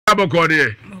aboko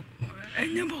de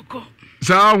enye boko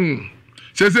sa hu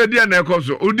se dia na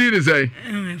ekoso udi ni say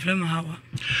from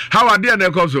Hawa dia na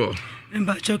ekoso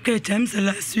mba choke times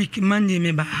last week Monday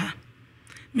me ba ha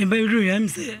me ba ru yam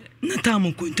say na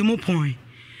tamu kuntumo point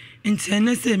nti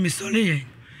ene say me sole ye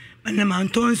na ma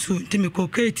ntonsu nti me ko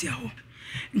Kejetia ho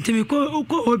nti me ko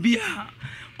obi a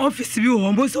office bi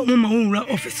wo mo so mo ma wura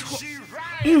office ho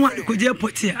nwa ko je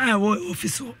poti a wo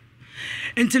office ho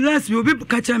nti last we obi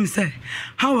ka cha me say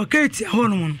Hawa Kejetia ho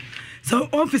no so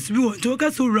office bi wo to ka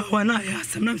so wura wa na ya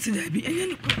asem na me say bi enye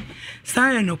no ko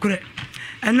sa ya no kure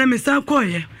ena me sa ko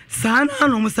ye sa na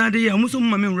no mo sa de ye mo so mo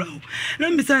ma me wura ho na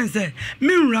me say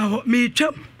me wura ho me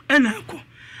twam ena ko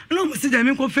no mo say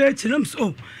me ko fe chi na me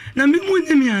so na me mu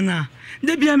nyimi ana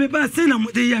de bia me ba se na mo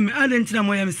de ya me adenti na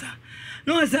mo ya me sa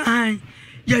no say ai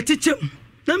ya chichem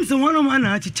na me so wono ma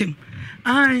na chichem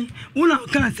ai una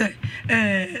kan say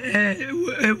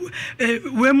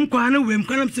wem kwa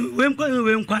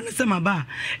na se ma ba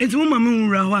enti mo ma me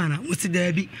wura ho ana mo si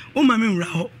da bi mo ma me wura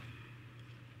ho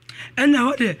ena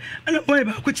ho de ana boy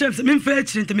ba ku chef me fa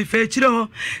chire enti me fa chire ho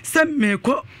se me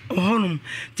ko honum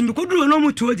ti me ko duro no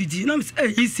mo to odidi na me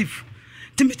say Yusuf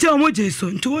ti me che mo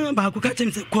jeso enti won ba ku ka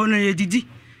chem se ko na ye didi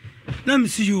na me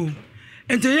si yo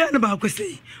enti ye na ba ku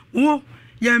sei wo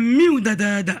ya miu da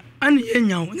ani ye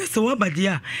nyawo na se wa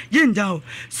badia ye njao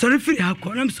sori firi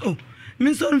akọ na me so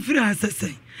me sori firi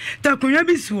asese ta konya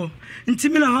bi so nti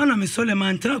me na ho na me sole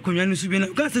man tra konya no su bi na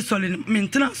ka se sole me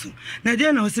ntra so na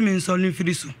de na ho se me sole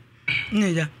firi so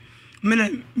Nija,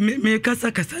 me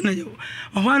kasa na yo.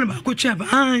 Ohwana ba ku cheba.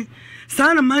 Ai,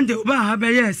 sana mande oba ha be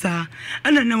yesa.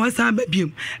 Ana na wasa ba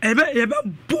biem. Ebe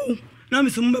bu. Na me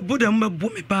so mbe da mbe bu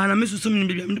me pa na me so me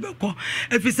bia me be ko.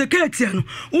 Efise Kejetia no.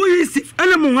 Wo Yusuf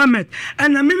ana Muhammad.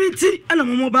 Ana mimiti ana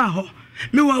mo ba ho.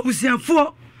 Me wa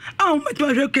busiafo. A mo to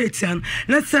hwe Kejetia no.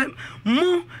 Na se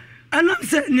mo ana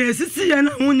se na esisi ya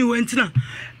na woni wentina.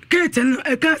 Kejetia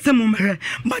e ka se mo mere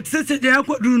but se de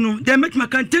akodu no they make my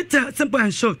can take simple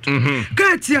and short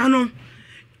Kejetia no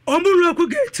omunlo ku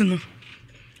gate no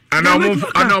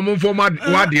ana mo format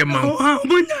wade ma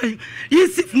omunyai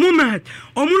Yusuf moment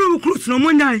omunlo cruise no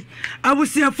omunyai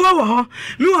abusiafo wo ho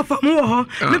mi wa fa mo wo ho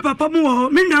mi papa mo wo ho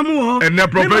mi nna mo wo ho and the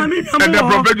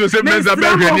prophet Joseph Mensa be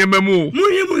hwe ne mamu mo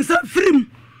yi mo nsa frim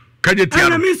Kejetia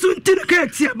ana mi so ntina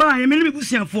Kejetia ba ya me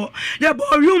busiafo ya bo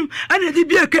yum ana di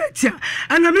bia Kejetia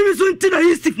ana mi so ntina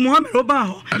Yusuf Muhammad oba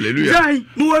ho hallelujah dai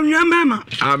mo wanwa mama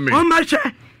amen o ma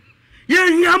hwe ye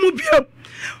nyamu bio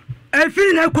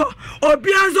efi na ko obi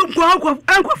anzo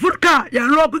kwa furka ya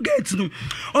lock gate no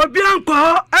obi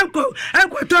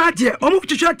anko to aje o mu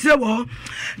chicho tire wo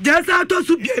jasa to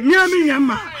su bia mi ami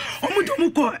nyama o mu do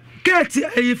mu ko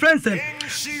Kejetia friends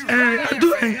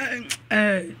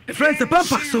friends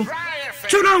papa so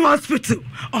children hospital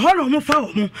ohoro mo fa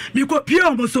mo mi ko pie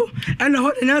o mo so and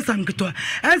ho de na sanketo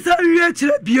ensa wie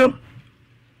chire biom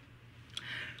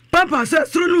papa so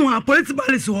suru no police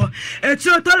ballis ho e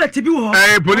chire toilet bi ho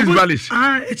police ballis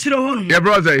e chire ho no yeah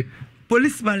bro say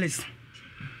police ballis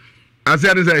I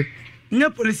say no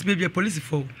police baby police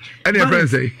for any friend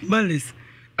say ballis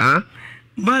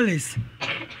ballis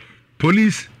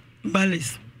police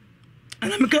ballis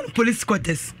and I'm kind police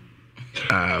quarters.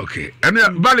 Okay.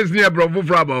 And ballis near bro for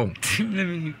frabo.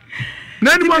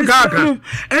 Nani man kaka.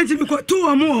 Enti mi ko tu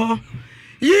amu ho.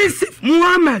 Yusuf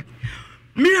Muhammad.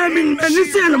 Mi amin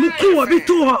enisi na mu ku obi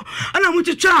tu ho. Ana mu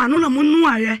chicha no na mu nu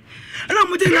aye. Ana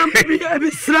mu de na bi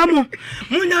slamo.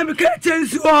 Mu nya bi Kejetia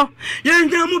nsi ho. Ye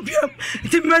nya mu bi.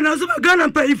 Ti me na so ba Ghana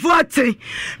pa ifo ate.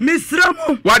 Mi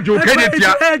slamo. Wa jo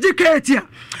Kejetia. Kejetia.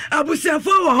 Abusiafo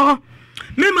wo ho.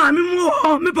 Me ma mi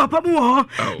mo me papa mo ho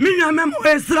me nwa me mo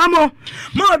esramo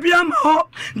mo bia ma ho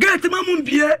get ma mo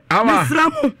bie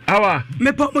esramo awa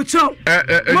me pa mo chow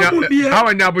mo bie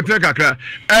awa nya botre kakra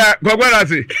gogwara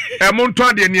se mo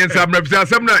nto de ne nsam na bisa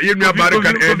asem na ye nua bare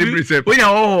kan e de brise onya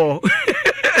ho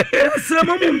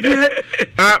esramo mo bie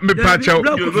me pa chow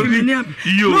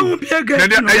mo bie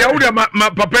get na ya wure ma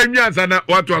papa nyansa na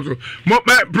wato aso mo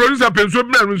producer penso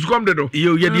bi na ruscom de do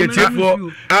yo ye de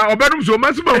tiefo obedum so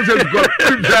masuma wo se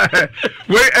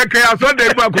we ekaya so de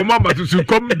gba ko mama su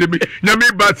kom de me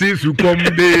nyame ba si su kom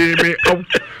de me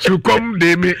su kom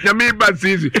de me nyame ba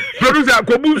si producer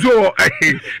ko bu so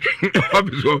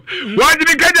obiso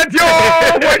wajini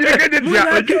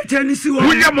Kejetia ni si wo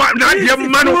wunya mo na de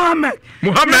mano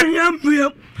Muhammad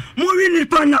mo wi ni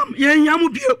panam ye nyamu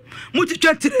bio mo ti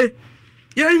twetire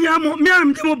Yanyamo,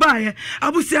 Miam de Mobile,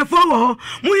 Abusia for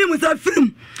Muhimusa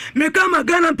film, Mekama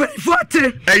Ghana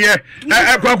Penforte.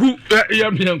 Kwaku,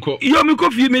 Yamianko.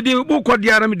 Yomiko fi me de book of the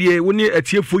Aramidi when you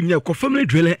at your phone, your family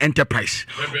drilling enterprise.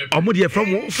 Omodia from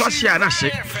Fashia Nashi,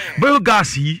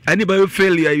 Biogasi, anybody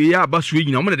failure, ya baswing,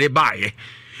 no matter they buy.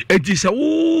 It is a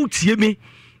Tiemi.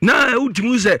 Now,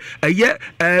 Utimuze, a year,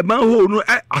 Maho, no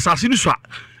assassin swap.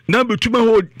 Number 2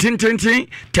 ho tin tete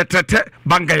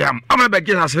bangayam ama be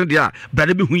gina se dia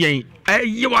brade bi huyen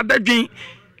you wadadwen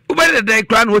wo be dey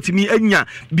kra na otimi anya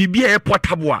bibia e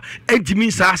portable a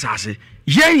ejimi sa asase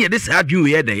yen ye this adwen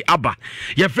we dey aba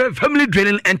ye family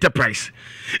drilling enterprise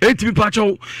etimi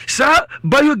pacho sa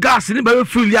biogas ni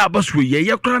biofuel ya abaso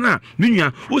ye kra na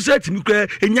menua wo sa etimi kra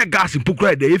enya gas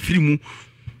mpokra dey efiri mu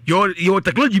your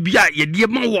technology bia ye de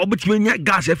ma wo obetimi nya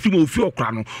gas afiri mo ofi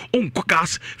okra no onko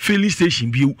gas filling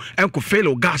station biu enko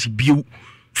fail gas biu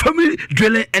family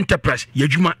drilling enterprise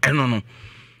yadwuma eno no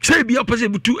say bia pese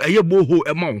butu eye boho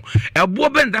ema wo ebo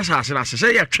benda asase na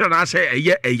se ye twere na se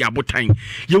eye eyabotan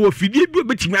ye wo fidie bi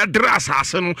obetimi adra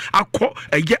asase no akọ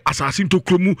eye asase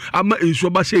ntokromu ama ensuo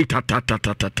ba sei ta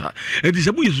edi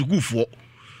se bu yesugufo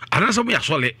anasa mo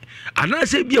yasole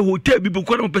anasa bia hotel bi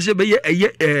bukwa na pese be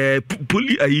ye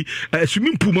poli ayi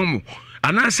swimming pool mo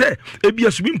anasa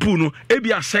ebia swimming pool no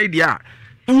ebia side ya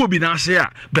wo bi na ase a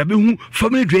brabe hu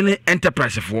family drilling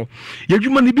enterprise for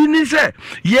yadwuma ni bi ni se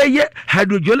ye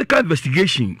hydrogeological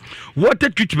investigation water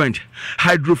treatment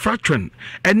hydrofracturing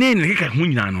ene ne keka hu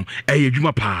nyina no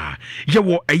yadwuma pa ye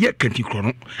wo eye kantikro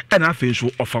no na afi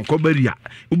so ofanko baria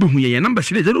obi hu ye number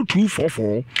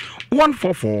 0244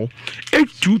 144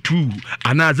 822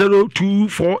 ana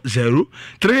 0240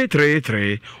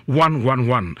 333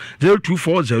 111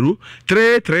 0240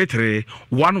 333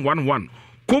 111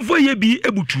 Kofo ye bi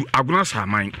ebutu agona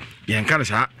saman yen kan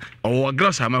sa o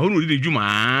agona saman hono di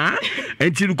djuma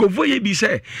enti kofo ye bi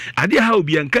se ade ha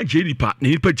obi an kan je nipa na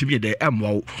nipa timi de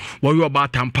emwo wo yo ba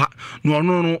tampa no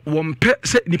no wo mpe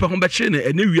se nipa ho be kire na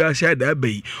ene wia se da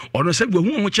bai ono se gwa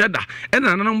hu ho kire da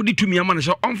ena na mo di tumi ama ne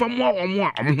se onfa mo a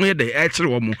omo ho ye de e kire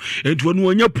wo mo enti wo no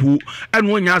onya pu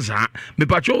ene onya za me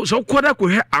pacho se koda ko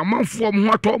he amanfo mo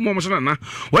ho ato mo se na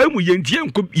wa mu ye ntie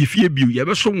nko ifie biu ye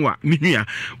be so nwa mihua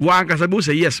wa ankasa bo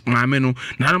se yes maame no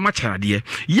na ma charade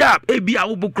ya ebi a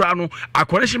wo bokra no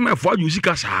akoreshi ma fo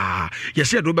ajusika sa ye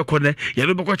se do be kone ye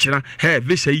do be ko kira he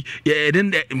vesei ye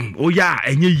den o ya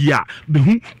enye yi a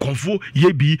behu konfo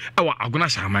ye bi awa agona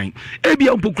saman ebi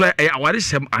a bokra aware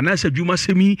sem anasa dwuma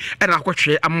semi era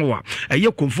akwhwe amwa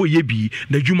eye konfo ye bi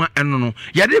na dwuma eno no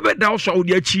ye de be da so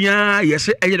awde achia ye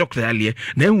se eye doctor ale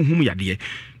na ehuhum yade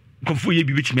konfo ye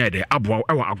bi bitimi ade aboa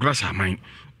awa agona saman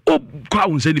o kwa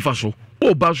unse nifa so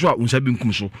o ba so a unsa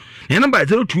binkum so ne number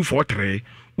 0243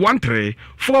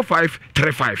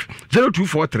 134535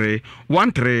 0243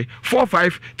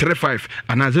 134535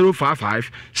 and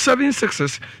 055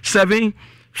 766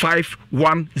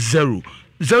 7510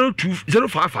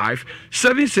 02055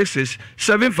 766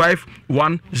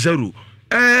 7510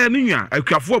 minua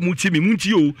akwafo mutimi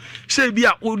munti o se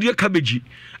bia odi cabbage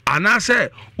anase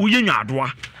uye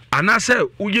nwadoa anase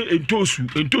uye entosu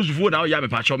fo na ya me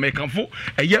pa cho me kanfo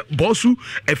eye bosu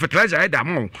fertilizer e da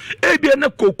mo e bia na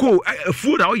koko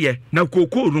fo na oye na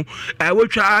koko no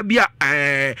wotwa bia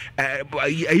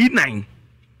 9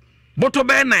 boto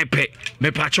be 9 pe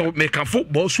me pa cho me kanfo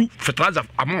bosu fertilizer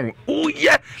amon o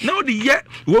ye na odi ye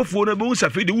wo fo na be wo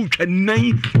safe de wotwa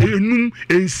 9 enum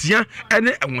ensia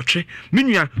ene enwotwe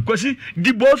menua kwasi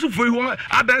di bosu fo ho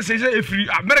adan se efiri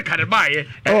America de bae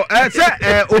se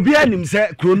obi anim se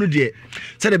krono de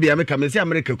se de bia me ka me se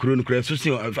America krono kra so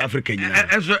sin Africa nyina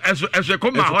eso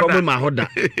koma hoda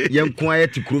yenko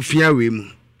ayeti krofia we mu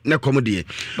na komo de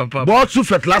bosu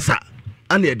fertilizer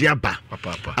ana e de aba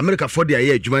America for the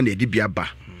year adwuma na e de bia ba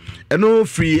eno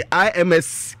free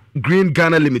IMS Green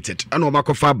Ghana Limited ana o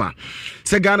makofa ba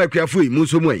se Ghana kuafo yi mu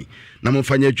so mu ai na mo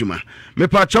fanya adwuma me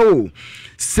pa chawo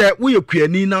se wo ye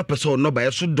kuani na pese no ba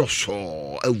yeso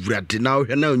doso awurade na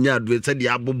hwe na onya ado se de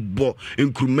abobbo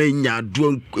nkuruma nya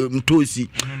ado mtosi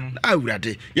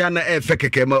awurade ya na efe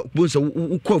keke ma bo se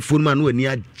ukofo no ma no ani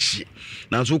agye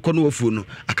na so ko no ofo no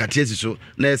akate asiso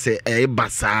na ese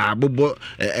basa bobbo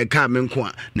ka me nko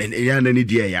a na ya na ni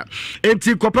die ya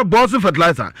enti kopa boss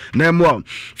fertilizer na mo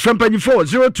from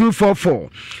 0244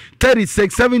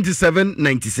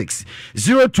 367796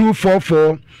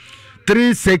 0244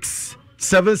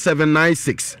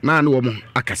 367796 na no mo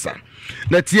akasa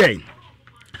na tie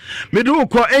me do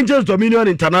ko Angels Dominion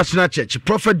International Church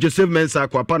Prophet Joseph Mensah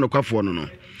ko apa no kwafo no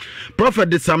Prophet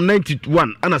de Psalm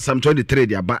 91 ana Psalm 23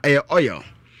 dia ba oil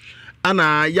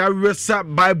ana ya resa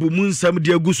Bible mu nsam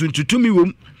de agusu ntutumi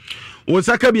wom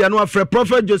Osaka bia no afre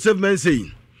Prophet Joseph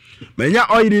Mensey menya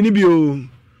oil ni bi o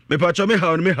me pacho me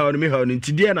ha no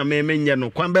ntidie na me menye no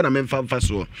kwan be na me mfa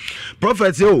so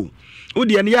prophet o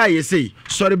udi ne ya ye sei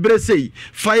sorry bre sei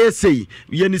fire sei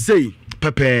ye ni sei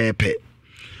pepepe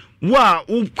wa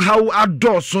how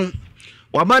adoso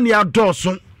wa mani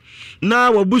adoso na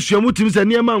wabusuamu timi se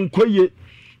niam ankoye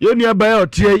ye nua ba ya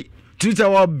otie timi se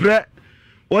wo bre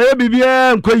wo ye bibia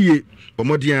ankoye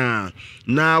pomodia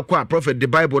na kwa prophet the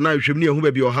Bible na hwem ne ehu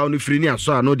ba bi o how no firi ni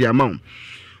aso ano de amount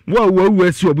wa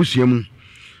asi wabusuamu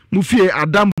mufie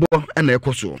adambo na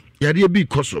ekoso yare bi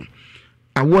koso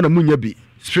awona munya bi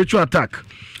spiritual attack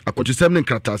akotusem ne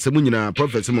nkrata se munyina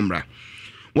prophet mumra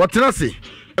wotenase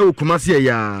Kumasi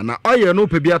ya na oye no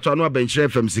pebi ato ano abenchire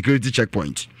FM security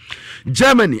checkpoint.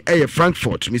 Germany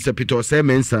Frankfurt Mr. Peter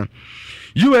Semensa.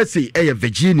 USA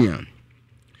Virginia.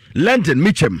 London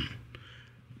Mitcham.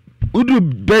 Udu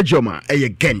Belgium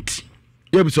Ghent.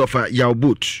 Yebisofa yaw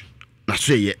boat. Na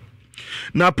so ye.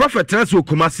 Na prophet transfer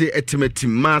Kumasi etimeti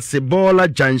Mase Bola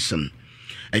Junction.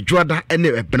 Edwada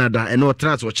ene Benada eno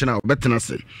transfer china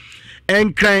obetenase.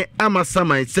 Enkran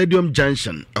Amasama Stadium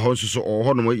Junction ahonso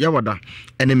ohono yawada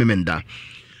ene memenda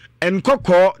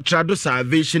enkoko Trado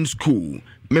Salvation School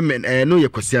memen no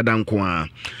yekwasi danko a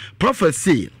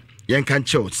prophecy yenkan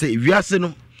chew say wiase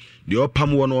no de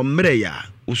opam wono mreya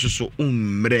ususo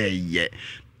umreye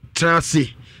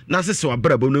trase na sese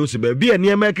wabrabo no se ba bia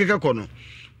niam ekeka kono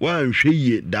wanhwe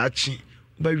yie daachi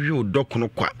ba wi odokono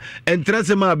kwa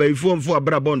entrance ma ba ifo mfo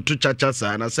abrabo nto chacha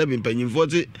sa na 7 panyimfo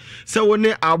ti se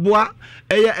woni aboa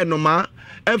eye enoma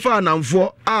efa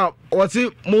anamfo a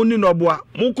wose moni no boa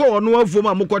mukọ wono afo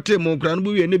ma mukote mu kra no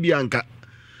bi ne bi anka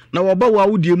na woba wa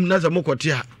wudiem na za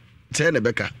mukote a te ne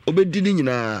beka obedi ni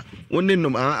nyina woni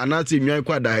nom anase nwan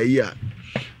kwa da yi a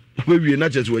wewie na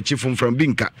chesu wachi from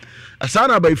binka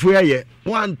asana ba ifo ye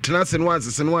wan trance no wan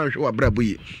sese no wan hwe wabrabo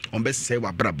yi on be say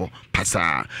wabrabo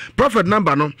pasa prophet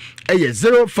number no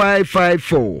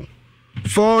 0554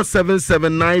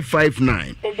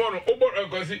 477959 obono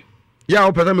kwasi yeah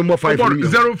open me more 5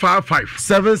 055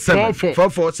 77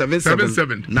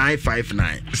 4477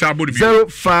 959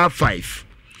 055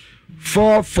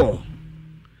 44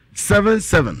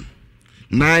 77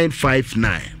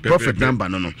 959 prophet number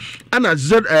no and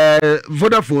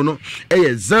Vodafone no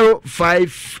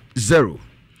 050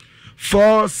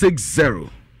 460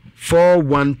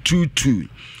 4122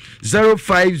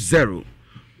 050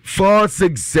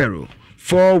 460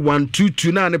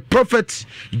 4122 na ne prophet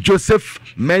Joseph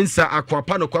Mensa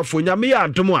akwapa no kwafo nyame ya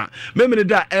adom a memene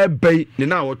da ebei ne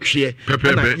na wotwe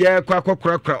na ye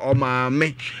kwakokrakra o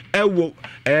maame ewo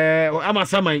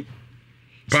amasaman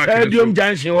Stadium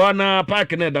Junction wana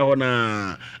park na da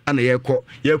hona ana yekọ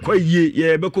yie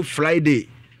ye beko Friday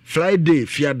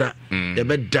fiada ye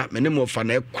be da mene mo fa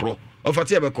na ekro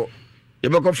ofate ye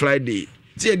beko Friday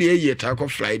tie de ye ta ko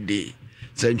Friday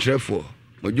sentrefo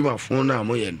modjuma fon na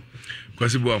moye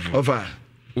kwasi boafo ofa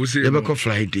usi ye beko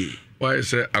Friday why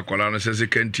say akola no say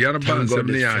kentia na bansam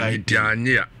ne ya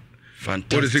anya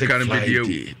fantastic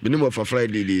Friday minimum for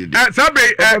Friday sabe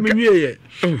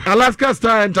Alaska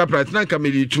Star Enterprise na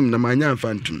kameli tum na manya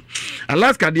fantum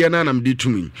Alaska de na nam de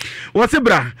tum wose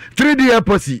bra 3D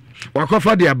airport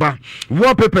wakofa de aba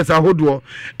wallpapers ahodo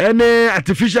ene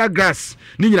artificial grass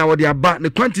ni nyina wo de aba ne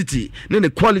quantity ne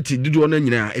quality dudu na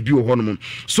nyina ebi wo hono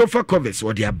sofa covers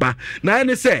wo de aba na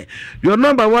ene say your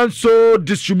number one so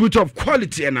distributor of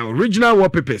quality and original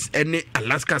wallpapers ene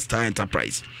Alaska Star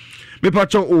Enterprise me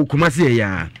pacho o Kumasi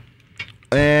ya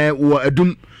wo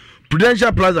adum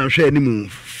Prudential Plaza nhwe animu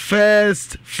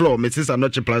first floor Mrs.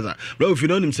 Anochi Plaza bro if you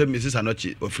know him say Mrs.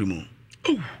 Anochi ofrimu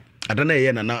adana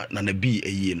ye na bi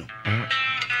eyi no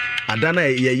adana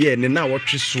ye ne na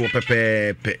wotwe so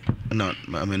pepepe na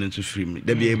amene to free me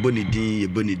da bi eboni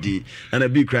din na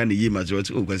bi kra na yi ma so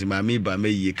o kwasi ma me ba me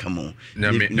yi kamo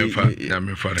na me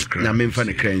fa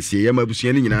ne kransi ye ma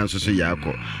busuan ni nyina nso so ya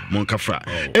akọ mon kafra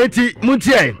eti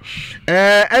muntie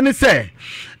ene say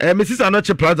Mrs.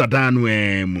 Anochi Plaza dan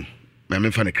mu ma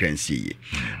me fa ne kransi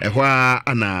ehwa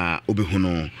ana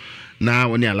obehuno na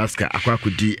woni Alaska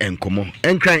akwakodi enkomo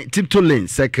enkran tipto lane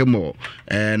sekemo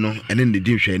no ene ne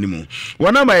di hwe animu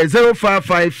one number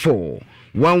 0554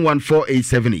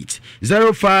 114878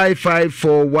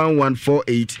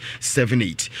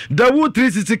 0554114878 Dawood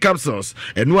 360 capsules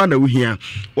eno ana wuhia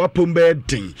wapom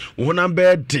bedin wonam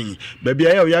bedin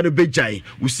bebia ya oya no bejai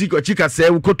usiko chika se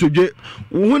wukotodwe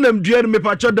wonam dua no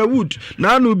mepacho Dawood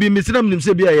na anu bi misinam nim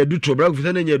se bia ya duto bra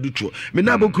kufisa na nya duto me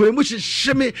na boko emu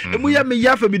hyehyeme emu ya me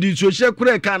yafa bi di so hye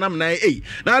kura ka nam na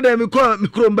na da me kro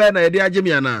mba na ye de agye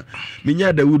me ana me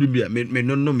nya Dawood bia me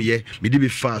nonnom ye me di bi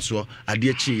fa so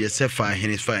ade chi ye se fa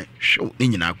ahene is fine show ni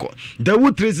nyina akọ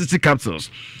Dawood 360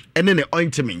 capsules ene ne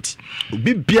ointment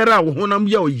obi biara wo honam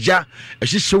ya oya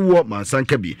ehihye wo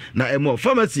mansanka bi na emo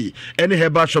pharmacy ene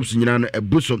herbal shops nyina no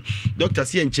ebuso doctor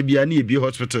se enche bia na ebi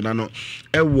hospital na no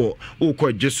ewo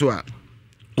ukọ jeso a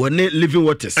wone living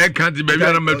waters I can't be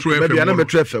na metro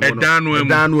FM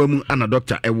edanu amu ana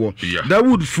doctor ewo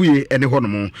Dawood fuye ene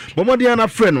honom bomodi ana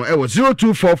frɛ no ewo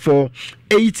 0244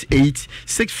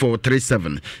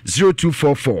 886437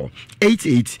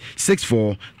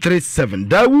 0244-886437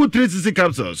 Dawood 360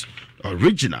 capsules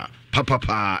original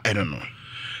papa I don't know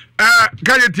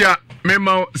Kejetia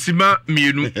mema sima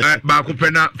mienu ba ko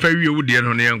pena fa wie wo de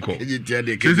no ne enko Kejetia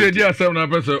de Kejetia dia asem na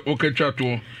pese o ketwa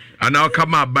to ana o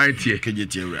kama ban tie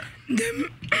Kejetia wura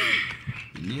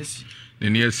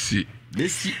Nesi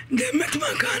dem metuma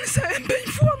kan sa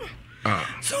empenfo no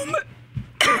so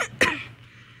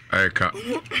Eka.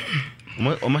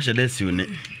 Oma shede si une.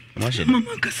 Oma shede.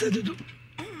 Mama kasa dudu.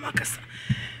 Mama kasa.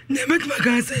 Ne metuma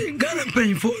kan sa Ghana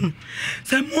empenfo no.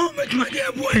 Sa mo metuma de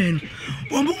aboen.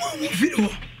 Wo mo firi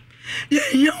ho. Ya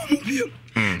mo bio.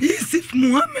 Yusuf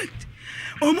Muhammad.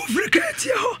 Omo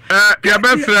Kejetia ho. Ya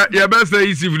besa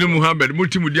Yusuf ni Muhammad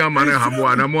multimudi amane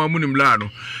habo na mo amunim la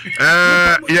no.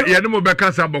 Ya ne mo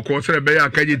beka sa boko sere be ya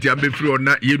Kejetia be firi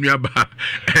ona yenu aba.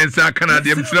 Ensa kana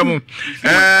de msramo.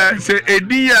 Se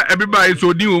ediya ebiba iso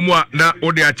odin omu a na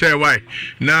ode a chair why.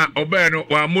 Na obe no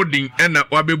wa modin na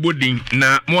wa be bodin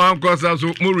na mo ankosa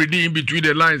so mo reading in between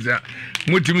the lines ya.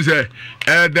 Mutim say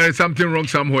there is something wrong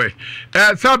somewhere.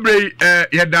 Sabre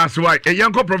ya that's why.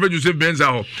 Yanko Prophet Joseph Benza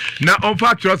ho. Na on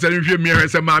factor say nhwe mi hwe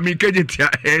say maami Kejetia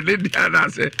le dia na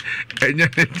say enya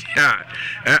dia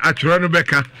atro no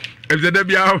beka. Ebze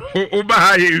bia oba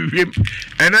ha ye hwem.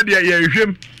 Ena dia ye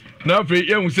hwem. Na afi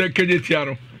ye hu say Kejetia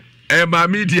no.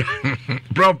 Maami dia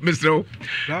Prof Mr.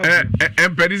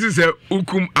 Empedisi say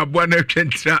ukum aboa na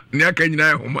twentra ne aka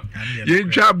nyina homa. Ye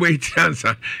ntwa abo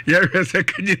etiansa. Ye hwe say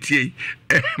Kejetia.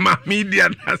 Maami dia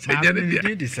na say nya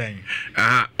ne dia.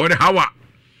 On hawa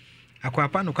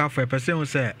akwapa no kwafo pese hu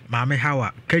se maame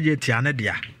hawa Kejetia ne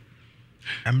dia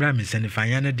amra mi sene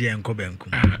fanya ne dia enko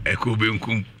benkum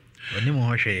oni mo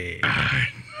hwe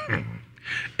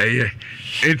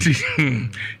eti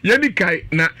yeni kai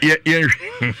na ye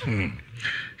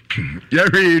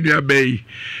hwe nua bei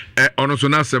ono so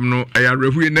na asem no ya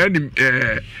rehu na ni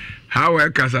hawa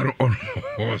kasaro ono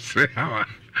se hawa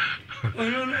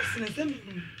ono no sene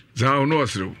za ono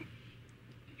osro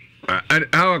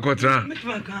hawa kotra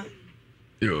metuma kan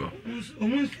yo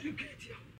omo firi Kejetia